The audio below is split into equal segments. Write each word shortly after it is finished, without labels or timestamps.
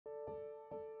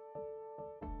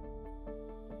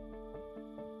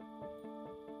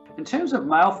In terms of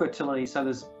male fertility, so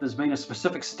there's been a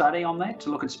specific study on that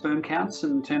to look at sperm counts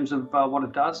in terms of what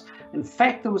it does. In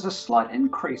fact, there was a slight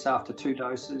increase after 2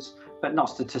 doses, but not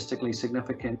statistically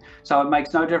significant. So it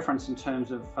makes no difference in terms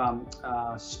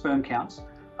of sperm counts.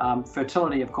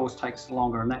 Fertility, of course, takes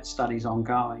longer, and that study's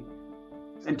ongoing.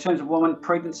 In terms of women,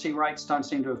 pregnancy rates don't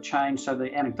seem to have changed, so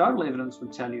the anecdotal evidence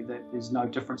would tell you that there's no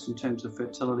difference in terms of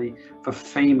fertility for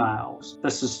females.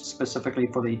 This is specifically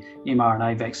for the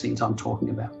mRNA vaccines I'm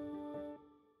talking about.